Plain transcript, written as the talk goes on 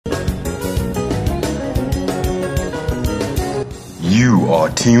You are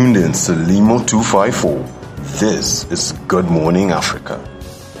tuned in Salimo 254. This is Good Morning Africa.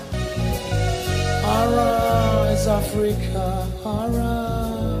 Arise, Africa,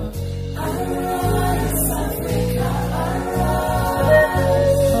 arise. Arise, Africa,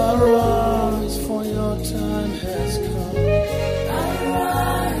 arise. Arise, for your time has come.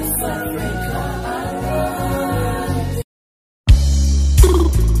 Arise, Africa, arise.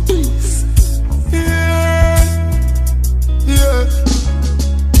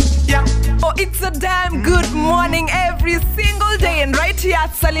 Oh, it's a damn good morning every single day, and right here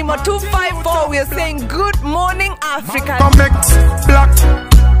at Salimo 254 we are saying good morning Africa.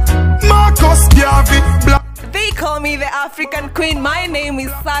 Marcus Garvey, Black. They call me the African Queen. My name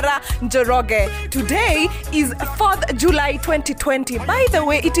is Sarah Njoroge. Today is 4th July 2020. By the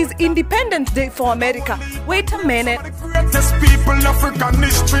way, it is Independence Day for America. Wait a minute. Greatest people, African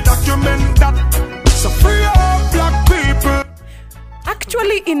history document that. So free all black people.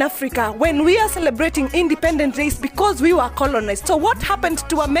 Actually, in Africa, when we are celebrating Independence Day, it's because we were colonized. So what happened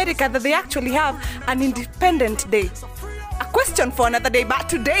to America that they actually have an Independent Day? A question for another day, but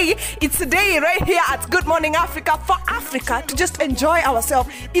today, it's a day right here at Good Morning Africa for Africa to just enjoy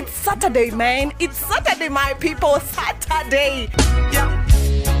ourselves. It's Saturday, man. It's Saturday, my people. Saturday. Yeah,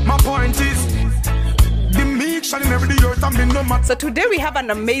 my point is, the meek shall in every earth and be no matter. So today we have an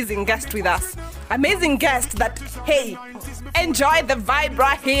amazing guest with us. Amazing guest that, hey, enjoy the vibe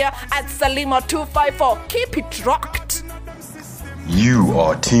right here at Salimo 254. Keep it rocked. You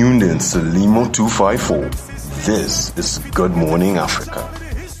are tuned in Salimo 254. This is Good Morning Africa.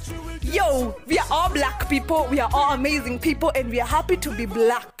 Yo, we are all black people, we are all amazing people, and we are happy to be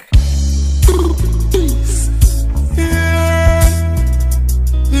black.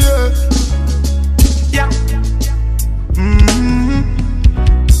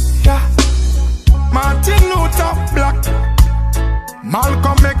 Yeah. Martin Luther, black.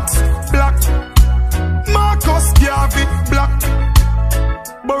 Malcolm X, black. Marcus Garvey, black.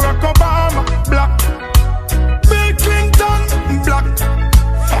 Barack Obama, black. Bill Clinton, black.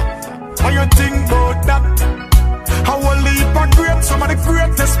 How you think about that? How a leap of great, some of the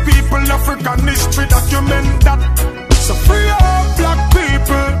greatest people in African history document that. So free all black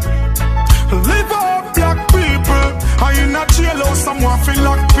people, live all black people. I in a jailhouse, someone feel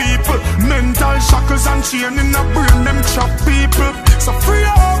like people. Mental shackles and chain in a brain, them trap people. So free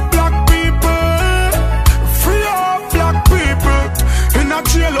all black people, free all black people. In a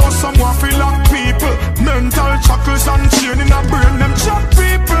jailhouse, someone feel like people. Mental shackles and chain in a brain, them trap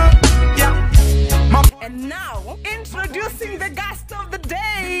people. Yeah. And now, introducing the guest of the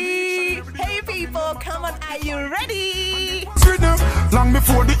day. Hey people, come on, are you ready? Long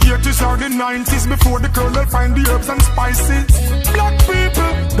before the 80s or the 90s, before the colonel find the herbs and spices. Black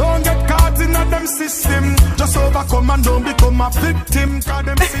people, don't get caught in a them system. Just overcome and don't become a victim. So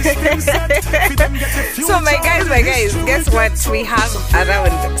my guys, guess what we have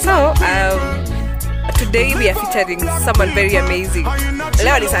around? So, today we are featuring someone very amazing.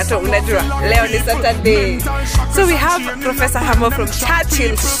 Leo ni Saturday. So we have Professor Hamo from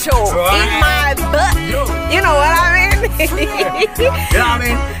Churchill Show in my butt. You know what I mean?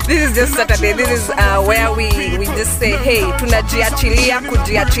 This is just Saturday. This is where we just say, hey, tunajiachilia,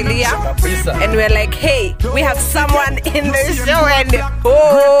 kujiachilia. And we're like, hey, we have someone in the show and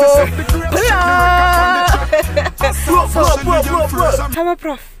oh, Hamo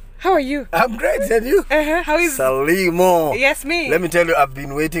Prof. How are you? I'm great, and you? How is Salimo? Yes, me. Let me tell you, I've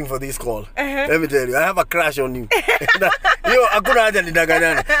been waiting for this call. Let me tell you, I have a crush on you. Hakuna haja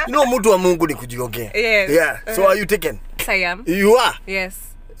nidanganyane. You know, mtu wa Mungu ni kujiongea. Yes. Yeah. So are you taken? Yes, I am. You are? Yes.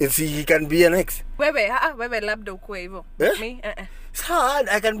 If he can be an ex. Wewe labda ukue hivyo. Me? It's hard.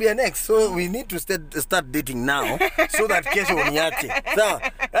 I can be an ex. So we need to start dating now so that kesho uniache. So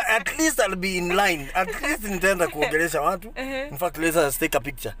at least I'll be in line. At least nitaenda kuongelesha watu. In fact, let's take a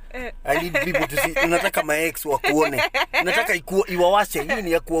picture. I need people to see. Nataka my ex wakuone. Nataka iwawashe. Hii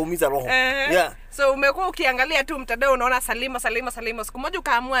ni ya kuwaumiza roho. Yeah. So umekuwa ukiangalia tu mtandao unaona Salimo. Siku moja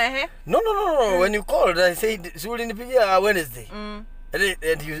ukaamua No. When you called, I said, "Si ulinipigia Wednesday."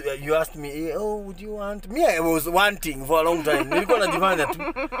 And you asked me, oh, would you want me? I was wanting for a long time. I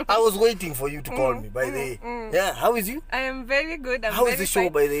was waiting for you to call me, by the way. Yeah, how is you? I am very good. How is the show,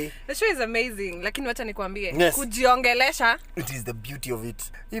 by the way? The show is amazing. Lakini wacha nikwambie, yes. Kujiongelesha. It is the beauty of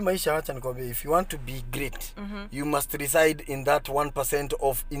it. Hii maisha wacha nikwambie, if you want to be great, you must reside in that 1%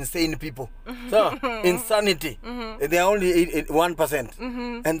 of insane people. So, insanity. They are only 1%.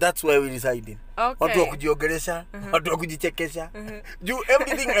 And that's where we reside in. Okay. Watu wa kujiongelesha, watu wa kujichekesha. Do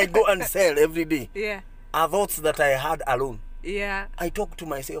everything I go and sell every day. Yeah. Are thoughts that I had alone. Yeah. I talk to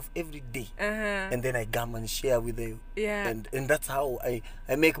myself every day. And then I come and share with you. Yeah. And that's how I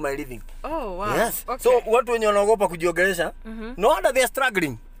make my living. Oh, wow. Yes. Okay. So watu wenye wanaogopa kujiongelesha, no wonder they are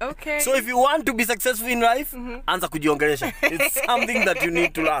struggling. Okay. So if you want to be successful in life, anza kujiongelesha. It's something that you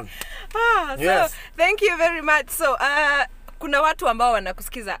need to learn. So Yes. thank you very much. So kuna watu ambao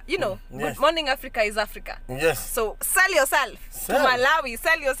wanakusikiza. You know, Yes. Good Morning Africa is Africa. Yes. So sell yourself Sell. to Malawi.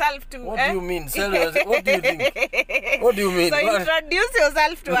 Sell yourself to. What do you mean? What do you think? What do you mean? So introduce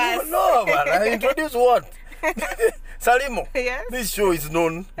yourself to us. No, man. I introduce what? Salimo. Yes. This show is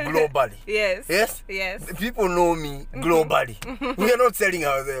known globally. Yes. Yes? Yes. People know me globally. We are not selling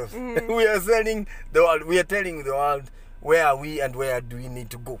ourselves. We are selling the world. We are telling the world where are we and where do we need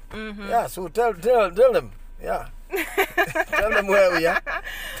to go. Yeah, so tell them. Yeah. Tell them where we are.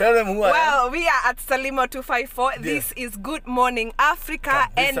 Tell them who I am. Well, we are at Salimo 254. This is Good Morning Africa.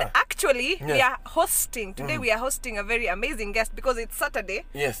 Kabisa. And actually, we Yes. are hosting, today we are hosting a very amazing guest because it's Saturday.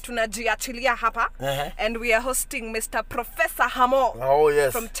 Yes. Tunajiachilia hapa. And we are hosting Mr. Professor Hamo Oh,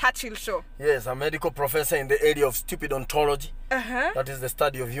 yes. from Churchill Show. Yes, a medical professor in the area of stupid ontology. That is the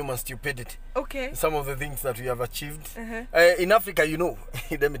study of human stupidity. Okay. Some of the things that we have achieved. In Africa, you know,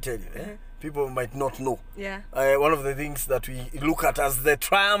 let me tell you, people might not know. Yeah. One of the things that we look at as the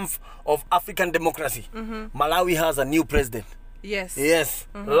triumph of African democracy. Malawi has a new president. Yes. Yes,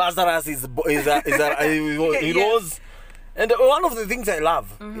 Lazarus he rose. And one of the things I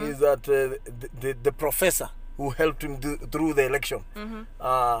love is that the professor who helped him through the election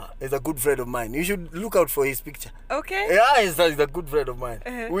is a good friend of mine. You should look out for his picture. Okay. Yeah, he's a good friend of mine.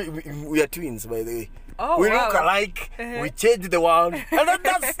 We are twins, by the way. Oh, we wow. look alike. We change the world, and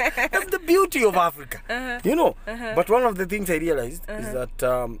that's the beauty of Africa, you know. But one of the things I realized is that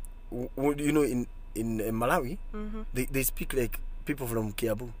you know, in Malawi, they speak like people from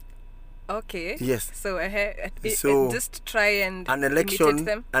Kiabu. Okay. Yes. So, So, just try and An imitate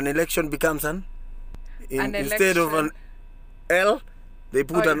them. election becomes an instead of an election. L, they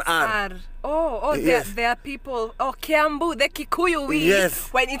put an it's R. Oh, Yes. there are people. Oh, Kiambu, the Kikuyu we. Yes.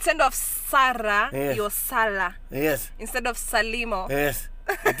 When instead of Sarah, Yes. you're Sala. Yes. Instead of Salimo. Yes.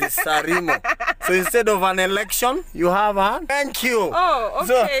 It is Sarimo. So instead of an election, you have a thank you. Oh,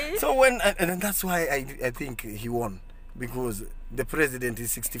 okay. So when and that's why I think he won, because the president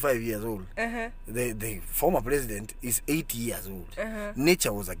is 65 years old. The former president is 80 years old.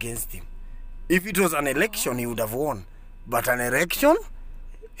 Nature was against him. If it was an election, he would have won. But an election,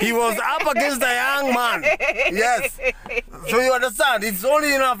 he was up against a young man. Yes. So you understand, it's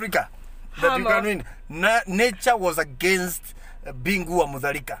only in Africa that you can win. Nature was against Bingu wa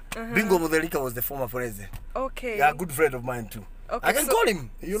Mutharika. Bingu wa Mutharika was the former president. Okay. Yeah, a good friend of mine too. Okay, I can so- call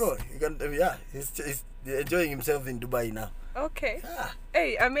him. You know, he can. Yeah, he's enjoying himself in Dubai now. Okay. Yeah.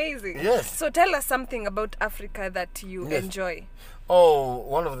 Hey, amazing. Yes. So tell us something about Africa that you Yes. enjoy. Oh,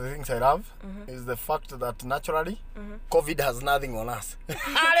 one of the things I love is the fact that naturally, COVID has nothing on us.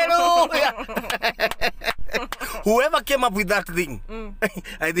 Hallelujah! Whoever came up with that thing,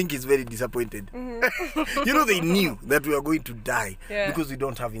 I think is very disappointed. You know, they knew that we are going to die because we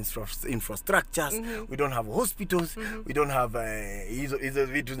don't have infrastructures, we don't have hospitals, we don't have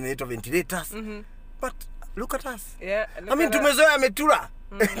ventilators. But look at us. Yeah. I mean, tumezoea metura.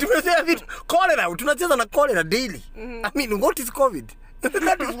 Tumezoea vitu. Cholera, tunacheza na cholera daily. I mean, what is COVID?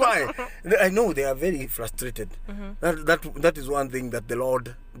 That is why I know they are very frustrated. That is one thing that the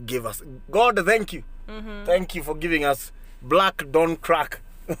Lord gave us. God, thank you. Thank you for giving us black don't crack.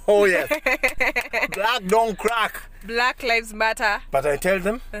 Oh yes. Black don't crack. Black Lives Matter. But I tell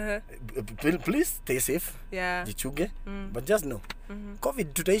them, please stay safe. Yeah. Jichunge. But just know,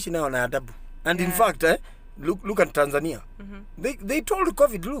 COVID tutaishi nayo na adabu. And in fact, look at Tanzania. They told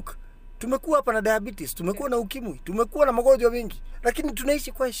COVID, look, tumekuwa hapa na diabetes, tumekuwa na ukimwi, tumekuwa na magonjwa mengi, lakini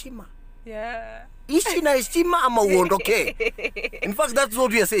tunaishi kwa heshima. Yeah. Ishi na heshima ama uondoke. In fact, that's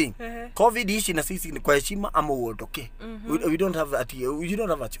what we are saying. COVID ishi na sisi kwa heshima ama uondoke. We don't have that here. You don't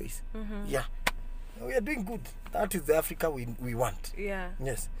have a choice. Yeah. We are doing good. That is the Africa we want. Yeah.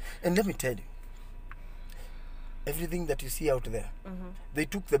 Yes. And let me tell you, everything that you see out there, they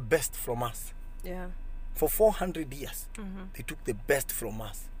took the best from us. Yeah. For 400 years, they took the best from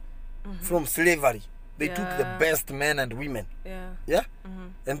us. From slavery, they took the best men and women. Yeah. Yeah?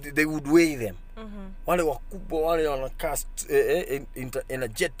 And they would weigh them. Wale wakubwa, wale wanakaa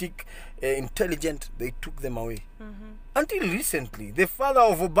energetic, intelligent, they took them away. Until recently, the father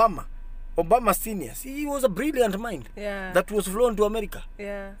of Obama Senior, he was a brilliant mind that was flown to America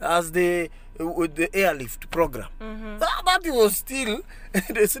as with the airlift program. That was still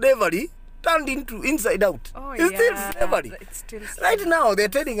the slavery turned into inside out. Oh, It's still slavery. It's still Right now, they're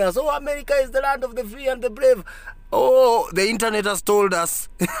telling us, oh, America is the land of the free and the brave. Oh, the internet has told us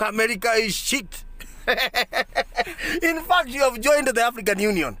America is shit. In fact, you have joined the African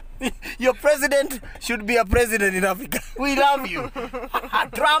Union. Your president should be a president in Africa. We love you.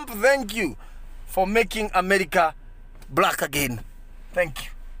 Trump, thank you for making America black again. Thank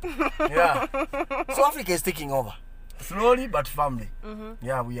you. Yeah. So Africa is taking over. Slowly but firmly.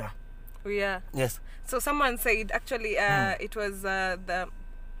 Yeah, we are. Yeah. Yes. So someone said, actually, it was the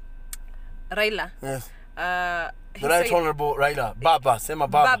Raila. Yes. He The Right said- Honorable Raila. Baba. Sema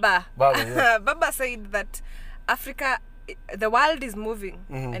Baba. Baba. Baba, yes. Baba said that Africa, the world is moving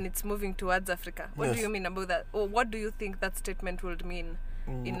and it's moving towards Africa. What do Yes. you mean about that? Or what do you think that statement would mean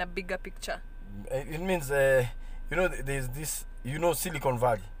in a bigger picture? It means, there's this, Silicon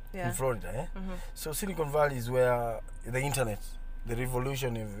Valley Yeah. in Florida. Eh? So Silicon Valley is where the internet, the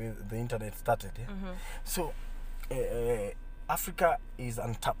revolution of the internet started. Eh? So Africa is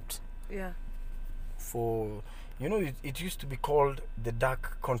untapped Yeah. for, it used to be called the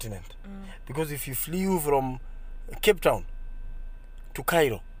dark continent. Because if you flew from Cape Town to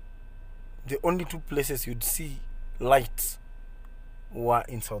Cairo, the only two places you'd see lights were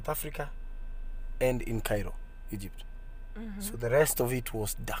in South Africa and in Cairo, Egypt. So the rest of it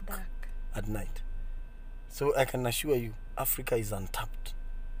was dark at night. So I can assure you, Africa is untapped.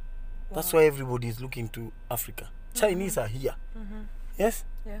 That's why everybody is looking to Africa. Chinese are here. Yes?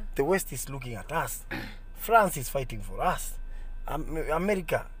 Yeah. The West is looking at us. France is fighting for us.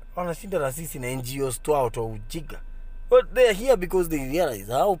 America, wanashinda na sisi na NGOs twao twa ujinga. But they're here because they realize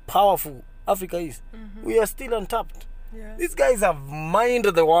how powerful Africa is. We are still untapped. Yeah. These guys have mined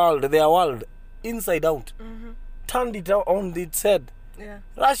the world, their world, inside out. Turned it on its head. Yeah.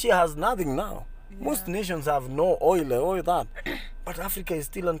 Russia has nothing now. Most nations have no oil or all that. But Africa is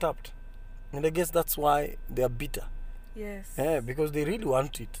still untapped. And I guess that's why they are bitter. Yes. Yeah, because they really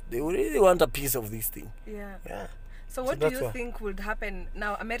want it. They really want a piece of this thing. Yeah. Yeah. So what do that's you why. think would happen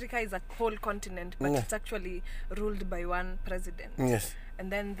now? America is a whole continent, but Yeah. it's actually ruled by one president. Yes.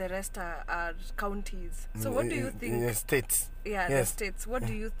 And then the rest are counties. So what do you think? States. Yeah, the Yes. states. What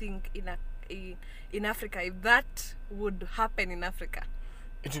do you think in Africa, if that would happen in Africa?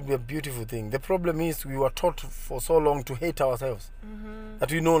 It would be a beautiful thing. The problem is we were taught for so long to hate ourselves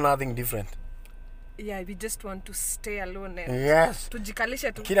that we know nothing different. Yeah, we just want to stay alone and Yes.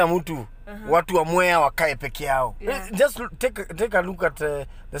 tujikalishe tu. Kila mtu watu wa Mwea wakae peke yao. Yeah. Just take a look at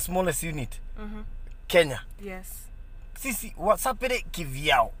the smallest unit. Kenya. Yes. Sisi wasapere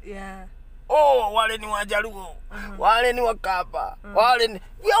kivyao. Yeah. Oh, wale ni Wajaluo. Wale ni Wakapa. Wale ni...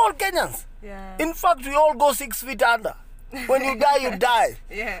 We are all Kenyans. Yeah. In fact, we all go 6 feet under. When you die, you die.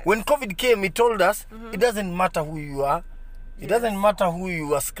 Yes. When COVID came, it told us it doesn't matter who you are. It doesn't matter who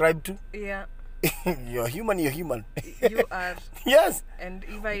you ascribe to. Yeah. You're human, you're human. You are. Yes. And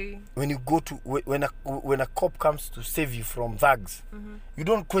if I... When you go to... When a cop comes to save you from thugs, you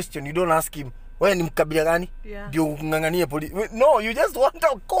don't question, you don't ask him, wewe ni mkabila gani? Yeah. Ndio unganganie police. No, you just want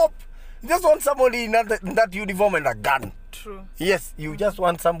a cop. You just want somebody in that uniform and a gun. True. Yes, you just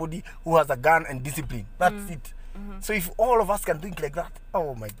want somebody who has a gun and discipline. That's it. So if all of us can think like that,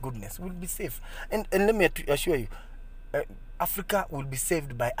 oh my goodness, we'll be safe. And let me assure you, Africa will be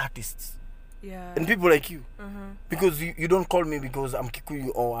saved by artists Yeah. and people like you. Because you don't call me because I'm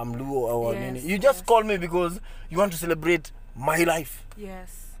Kikuyu or I'm Luo or Yes, Nini. You just yes. call me because you want to celebrate my life.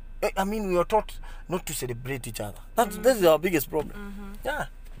 Yes. I mean, we were taught not to celebrate each other. This is our biggest problem. Yeah.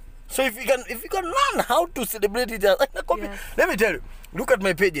 So if you can learn how to celebrate each other, Yes. let me tell you. Look at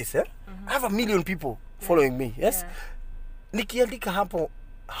my pages. Eh? I have 1 million people following me. Yes. Yeah. Nikiandika hapo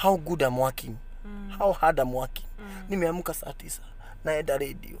how good I'm working, how hard I'm working. Nimeamka saa 9, naenda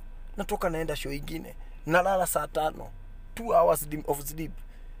radio, natoka naenda show ingine, nalala saa 5, 2 hours of sleep.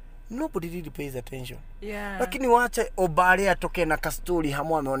 Nobody really pays attention. Yeah. Lakini waache Obare atoke na kastori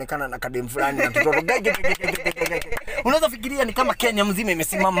hamu ameonekana na kadem fulani na tutoto. Unaweza fikiria ni kama Kenya mzima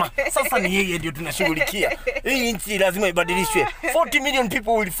imesimama. Sasa ni yeye ndio tunashughulikia. Hii nchi lazima ibadilishwe. 40 million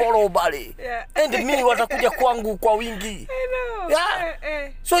people will follow Obare. Yeah. And mimi watakuja kwangu kwa wingi. I know.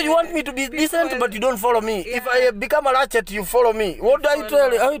 Yeah. So you want me to be decent but you don't follow me. If I become a ratchet you follow me. What are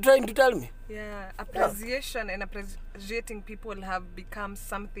you trying to tell me? Yeah, appreciation and appreciating people have become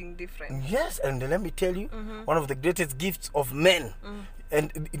something different. Yes, and let me tell you, one of the greatest gifts of men,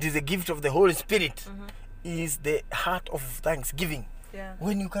 and it is a gift of the Holy Spirit, is the heart of thanksgiving. Yeah.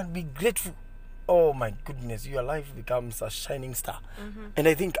 When you can be grateful, oh my goodness, your life becomes a shining star. And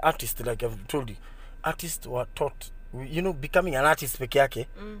I think artists, like I've told you, artists were taught, becoming an artist peke yake,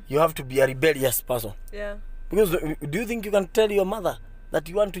 you have to be a rebellious person. Yeah. Because do you think you can tell your mother that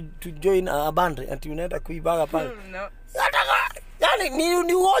you want to join a band and unaenda kuibaga pale. No. Yani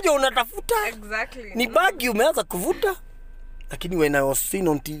ni uojo unatafuta. Exactly. Ni bagi umeanza kuvuta. Lakini when I was seen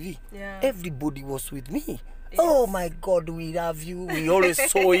on TV, Yeah. everybody was with me. Oh my God, we love you. We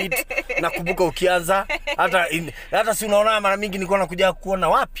always saw it. Nakumbuka ukianza hata si unaona mara mingi nilikuwa nakuja kuona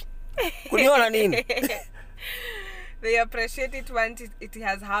wapi? Kuniona nini? They appreciate it when it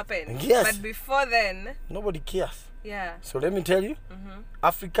has happened. Yes. But before then, Nobody cares. yeah. So let me tell you,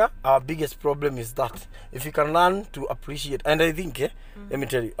 Africa, our biggest problem is that if you can learn to appreciate, and I think, let me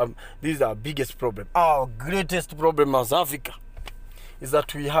tell you, this is our biggest problem. Our greatest problem as Africa is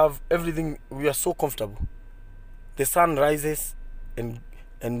that we have everything. We are so comfortable. The sun rises and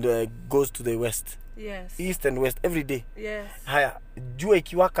goes to the west, Yes. east and west every day. Yes. Haya, jua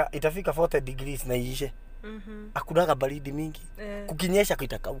ikiwaka itafika 40 degrees na iishe. Hakunaga baridi mingi. Kukinyesha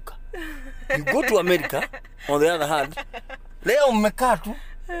kitakauka. You go to America, on the other hand, leo mmekaa tu,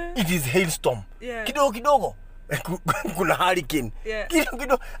 it is hailstorm. Yeah. Kidogo kuna hurricane. Yeah.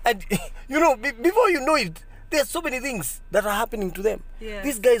 Kidogo and you know before you know it, there's so many things that are happening to them. Yes.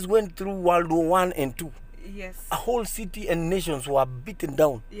 These guys went through World War I and II. Yes. A whole city and nations were beaten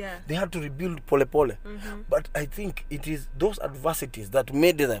down. Yeah. They had to rebuild pole. But I think it is those adversities that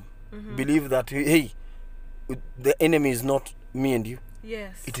made them believe that, hey, the enemy is not me and you.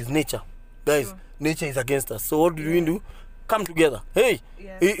 Yes. It is nature. Guys, Sure. nature is against us. So what do we do? Come together. Hey,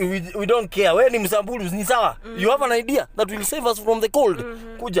 Yes. we don't care. Wewe ni Msamburu ni sawa. You have an idea that will save us from the cold.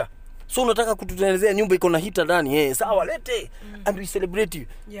 Kuja. So unataka kututengenezea nyumba iko na heater ndani. Sawa, lete. And we celebrate you.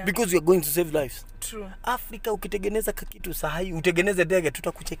 Yeah. Because you are going to save lives. True. Afrika ukitengeneza kitu sahi, utengeneze ndege,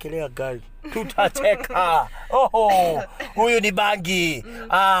 tutakuchekelea gari. Tutacheka. Oho, huyu ni bangi.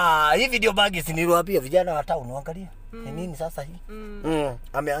 Hivi ndio bangi siniruapia vijana wa town angalia. Ni nini sasa hii?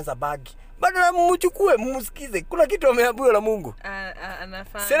 Ameanza bagi. Badala mchukue mumsikize. Kuna kitu ameambiwa na Mungu.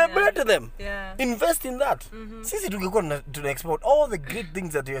 Anafanya. Celebrate them. Yeah. Invest in that. Sisi tungekuwa to export all the great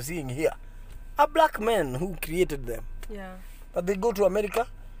things that you're seeing here. A black man who created them. Yeah. But they go to America,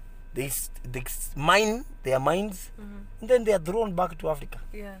 they mine their minds, and then they are thrown back to Africa.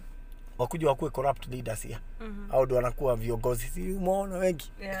 Yeah. Wakuja wakuwe corrupt leaders here. Au ndo wanakuwa viongozi. Si umeona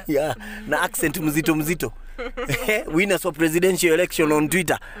wengi? Yeah. Na accent mzito. Winners of presidential election on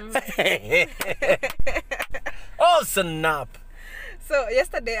Twitter. Oh, snap. So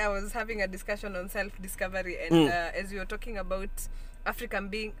yesterday I was having a discussion on self-discovery, and as we were talking about African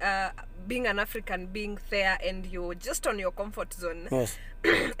being an African being there, and you're just on your comfort zone. Yes.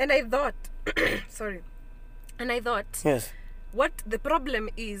 And I thought, Yes. what the problem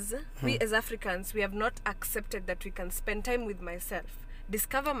is, we as Africans, we have not accepted that we can spend time with myself,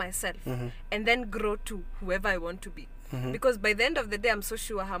 discover myself, and then grow to whoever I want to be. Because by the end of the day, I'm so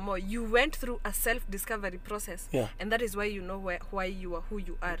sure, Hamo, you went through a self-discovery process, and that is why you know why you are who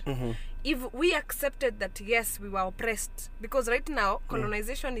you are. If we accepted that, yes, we were oppressed, because right now,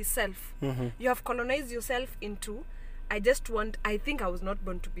 colonization is self. You have colonized yourself into, I think I was not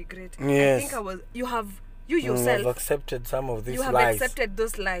born to be great. Yes. I think you yourself have accepted some of these you have lies. accepted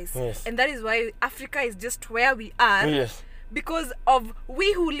those lies. Yes. And that is why Africa is just where we are. Yes. Because of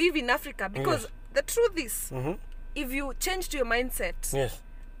we who live in Africa. Because Yes. the truth is, if you changed your mindset, Yes.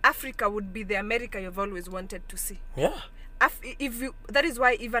 Africa would be the America you've always wanted to see. Yeah. That is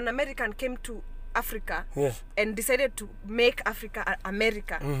why if an American came to Africa Yes. and decided to make Africa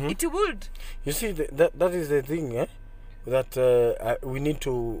America, it would. You see, that is the thing, that we need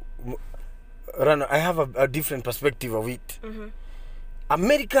to run. I have a different perspective of it.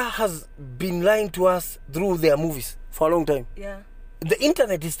 America has been lying to us through their movies for a long time. Yeah. The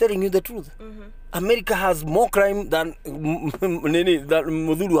internet is telling you the truth. America has more crime than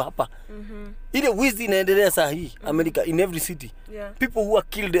Mudhulu hapa. Ile wizi inaendelea saa hii America, in every city. Yeah. People who are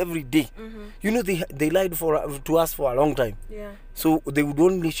killed every day. You know, they lied to us for a long time. Yeah. So they would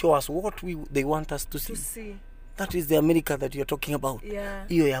only show us what they want us to see. To see. That is the America that you're talking about. Yeah.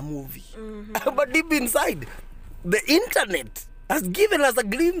 Hiyo ya movie. But deep inside, the internet has given us a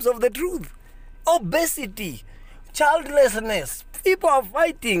glimpse of the truth. Obesity, childlessness, people are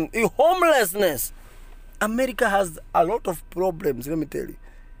fighting, homelessness. America has a lot of problems, let me tell you.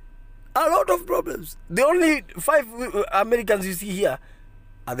 A lot of problems. The only 5 Americans you see here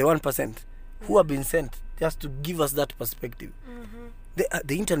are the 1% who have been sent just to give us that perspective.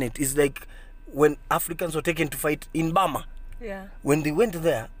 The internet is like when Africans were taken to fight in Burma. Yeah. When they went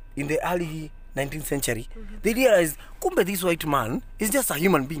there in the early 19th century, they realized, kumbe, this white man is just a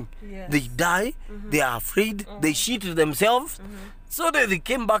human being. Yes. They die, they are afraid, they shit themselves. So they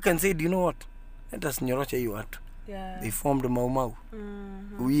came back and said, you know what? Let us nyorocha you out. Yeah. They formed Mau Mau.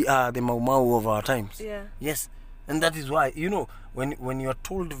 We are the Mau Mau of our times. Yeah. Yes. And that is why, you know, when you are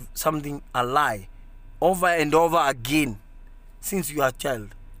told something a lie over and over again since you are a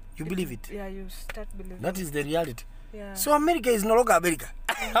child, you believe it. Yeah, you start believing. That is the reality. Yeah. So America is no longer America.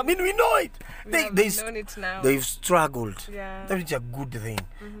 I mean, we know it. We have known it now. They've struggled. Yeah. That is a good thing.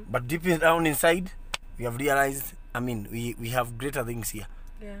 But deep down inside, we have realized, I mean, we have greater things here.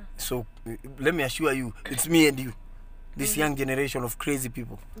 Yeah. So let me assure you, it's me and you, this young generation of crazy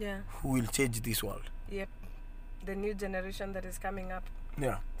people, Yeah. who will change this world. Yep. The new generation that is coming up.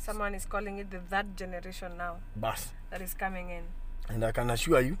 Yeah. Someone is calling it the third generation now But, that is coming in. and I can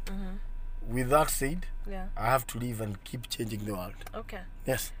assure you, with that said, Yeah. I have to live and keep changing the world. Okay.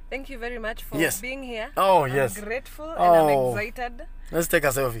 Yes. Thank you very much for Yes. being here. Oh, I'm yes. grateful and Oh. I'm excited. Let's take a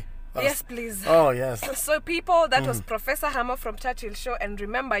selfie. first. Yes, please. Oh, yes. So people, that was Professor Hammer from Churchill Show, and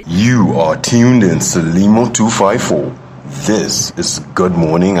remember, You are tuned in Salimo 254. This is Good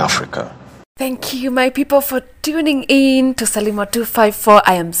Morning Africa. thank you, my people, for tuning in to Salimo 254.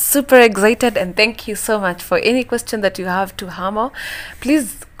 I am super excited, and thank you so much. For any question that you have to Hammer,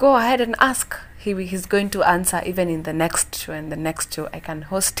 please go ahead and ask. He's going to answer even in the next show. And the next show, I can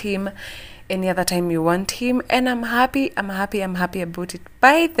host him any other time you want him, and I'm happy about it.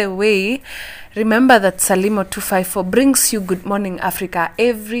 By the way, remember that Salimo 254 brings you Good Morning Africa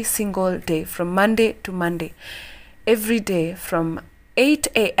every single day, from Monday to Monday, every day from 8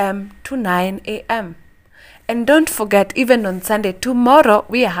 a.m. to 9 a.m. And don't forget, even on Sunday, tomorrow,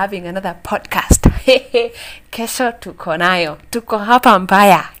 we are having another podcast. Kesho tuko nayo. Tuko hapa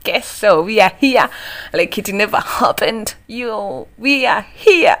mbaya. Kesho, we are here. Like it never happened. We are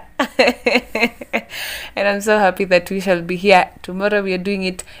here. And I'm so happy that we shall be here. Tomorrow we are doing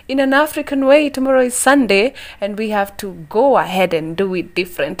it in an African way. Tomorrow is Sunday, and we have to go ahead and do it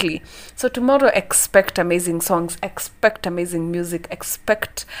differently. So tomorrow, expect amazing songs, expect amazing music,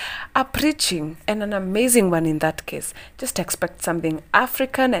 expect a preaching, and an amazing one in that case. Just expect something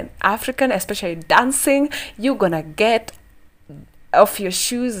African, especially dancing. You're gonna get off your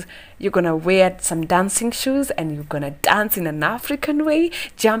shoes, you're gonna wear some dancing shoes, and you're gonna dance in an African way,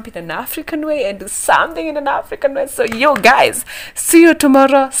 jump in an African way, and do something in an African way. So you guys, see you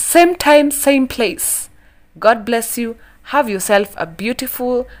tomorrow, same time, same place. God bless you. Have yourself a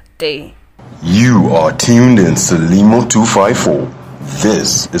beautiful day. You are tuned in Salimo 254.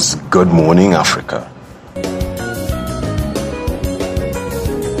 This is Good Morning Africa.